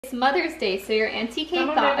It's Mother's Day, so your Auntie Kate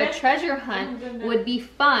thought a treasure hunt would be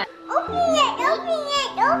fun. Open it, open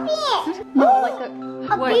it, open it. No, like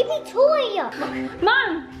a what? baby toy.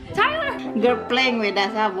 Mom, Tyler. They're playing with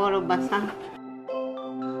us, basa.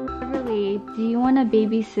 Beverly, do you want a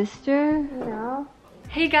baby sister? No.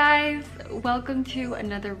 Hey guys, welcome to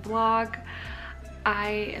another vlog.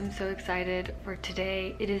 I am so excited for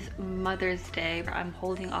today. It is Mother's Day. I'm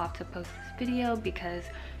holding off to post this video because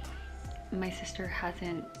my sister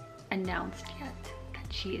hasn't announced yet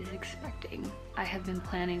that she is expecting. I have been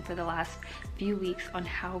planning for the last few weeks on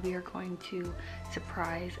how we are going to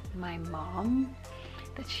surprise my mom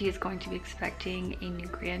that she is going to be expecting a new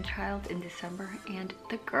grandchild in December, and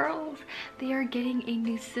the girls, they are getting a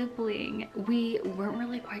new sibling. We weren't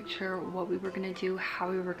really quite sure what we were gonna do, how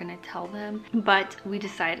we were gonna tell them, but we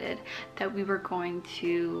decided that we were going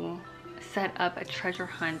to set up a treasure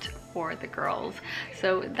hunt for the girls.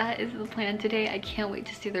 So that is the plan today. I can't wait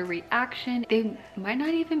to see their reaction. They might not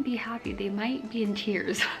even be happy. They might be in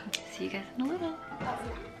tears. See you guys in a little.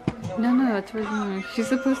 No, it's really, she's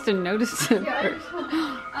supposed to notice it first.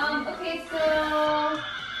 Okay, so...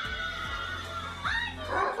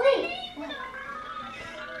 Wait.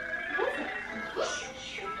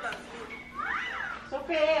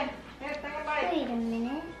 Okay. Wait a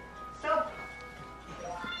minute.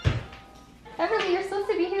 Beverly, you're supposed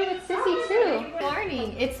to be here with Sissy too. Good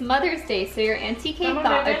morning. It's Mother's Day, so your Auntie Kate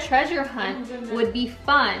thought a treasure hunt would be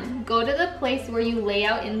fun. Go to the place where you lay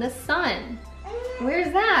out in the sun.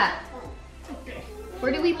 Where's that?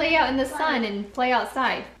 Where do we lay out in the sun and play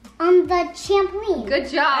outside? On the trampoline. Good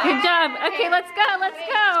job. Good job. Okay, let's go. Let's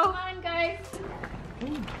go. Come on, guys.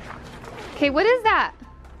 Okay, what is that?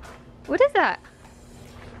 What is that?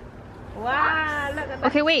 Wow, look at that.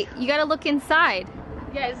 Okay, wait. You gotta look inside.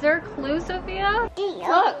 Yeah, is there a clue, Sophia?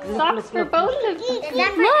 Look, socks for both of you.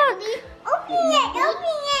 Look. Open it,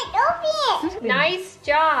 open it. Nice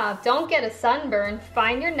job. Don't get a sunburn.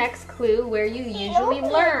 Find your next clue where you usually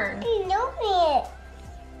learn. Open it.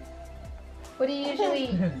 What do you usually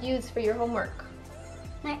use for your homework?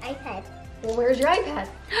 My iPad. Well, where's your iPad?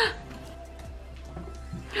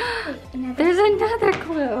 There's another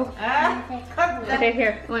clue. Okay,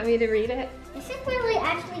 here. Want me to read it? This is really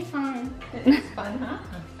actually fun. It's fun, huh?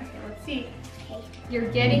 Okay, let's see. Okay.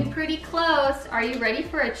 You're getting pretty close. Are you ready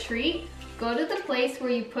for a treat? Go to the place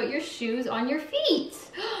where you put your shoes on your feet.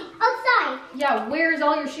 Outside. Yeah, where's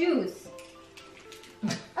all your shoes?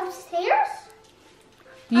 Upstairs?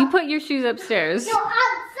 You put your shoes upstairs. No,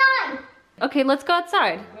 outside. Okay, let's go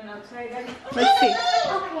outside. Let's see. Okay.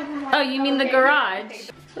 Oh, you mean the garage?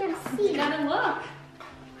 Let's see. You gotta look.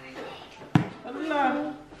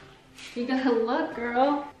 You gotta look,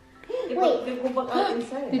 girl. Wait.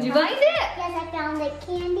 Did you find it? Yes, I found the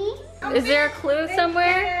candy. Is there a clue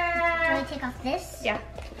somewhere? Can I take off this? Yeah.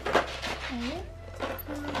 Okay.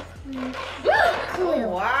 Clue.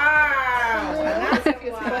 Wow.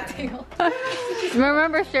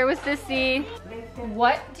 Remember, share with Sissy.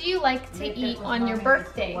 What do you like to eat on your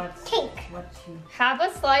birthday? Cake. Have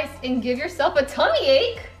a slice and give yourself a tummy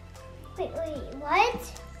ache. Wait,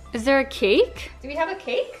 what? Is there a cake? Do we have a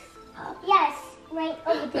cake? Yes, right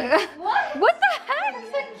over there. What? What the heck?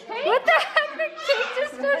 What the heck? The cake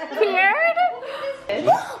just appeared?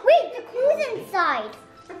 Wait, the clue's inside.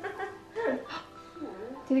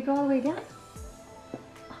 Did it go all the way down?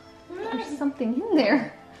 There's something in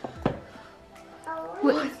there.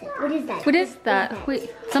 What is that? What is that? Wait,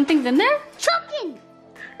 something's in there? Chocolate.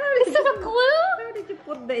 Is that a clue? How did you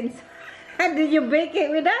put the inside? How did you bake it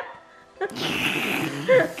with that?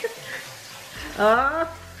 Oh.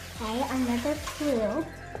 Okay, another clue.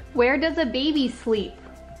 Where does a baby sleep?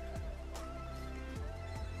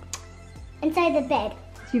 Inside the bed.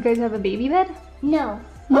 Do you guys have a baby bed? No.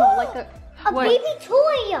 No, like a what? Baby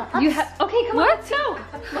toy. You have? Okay, come on, let's go.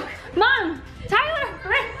 Mom, Tyler,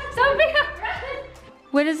 Sophia.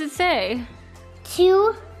 What does it say?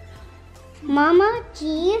 To Mama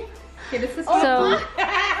G. Okay, this is so.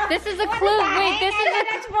 This is a clue. Wait, this is a.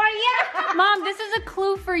 That's for you. Mom, this is a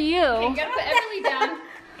clue for you. Okay, you gotta put Emily down.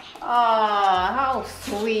 Oh, how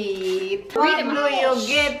sweet. Read it, What do you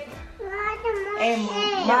get? A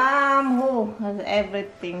mom who has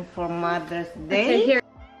everything for Mother's Day. Okay, here.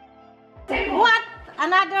 What?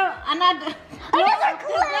 Another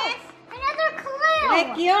clue. Another clue.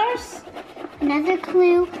 like yours? Another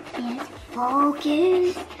clue is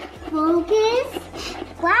focus. Focus.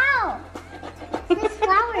 Wow. There's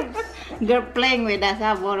flowers. They're playing with us,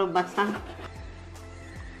 basa.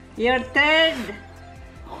 Your turn.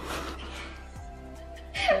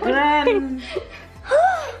 Grand.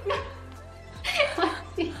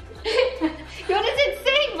 What does it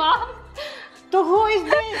say, Mom? To who is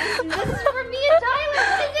this? This is for me and Tyler.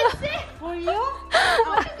 What does it say? For you?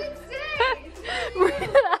 What does it say? Read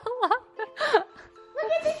it out loud.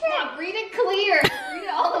 Look at the shirt. Come on, read it clear. Read it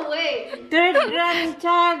all the way. Third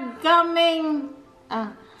grandchild coming Is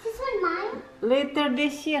this one mine? later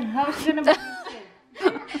this year. How's it gonna be this year?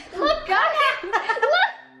 Look, got it. Look.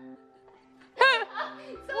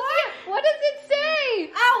 What does it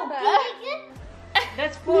say? Ow!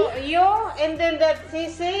 That's for you, and then that's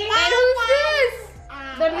Sissy. And who's this?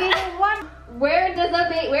 The little one. Where does a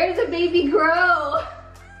baby grow?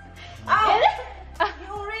 Oh,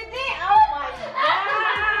 you ready? Oh my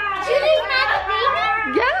God! Do you have a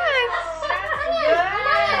baby? Yes.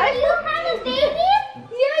 Mama, do you have a baby?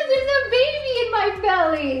 Yes, there's a baby in my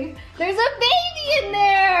belly. There's a baby in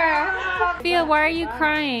there. Sophia, why are you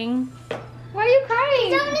crying? Why are you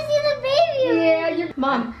crying? I want to see the baby. Yeah, your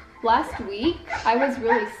mom. Last week, I was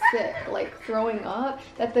really sick, like throwing up,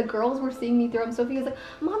 that the girls were seeing me throw up. Sophie was like,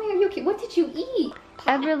 Mommy, are you okay? What did you eat?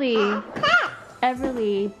 Everly,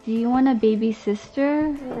 do you want a baby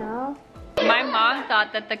sister? No. My mom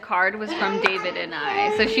thought that the card was from David and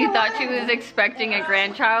I, so she thought she was expecting a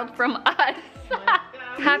grandchild from us.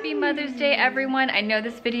 Happy Mother's Day, everyone. I know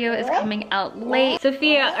this video is coming out late.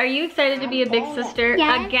 Sophia, are you excited to be a big sister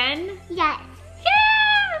again? Yes.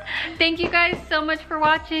 Yeah! Thank you guys so much for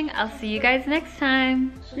watching. I'll see you guys next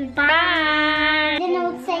time. Bye! Then I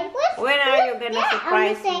would say, what's When are you gonna this?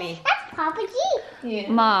 surprise I would say, me? That's Papa G. Yeah.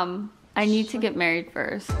 Mom, I need to get married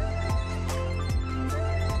first.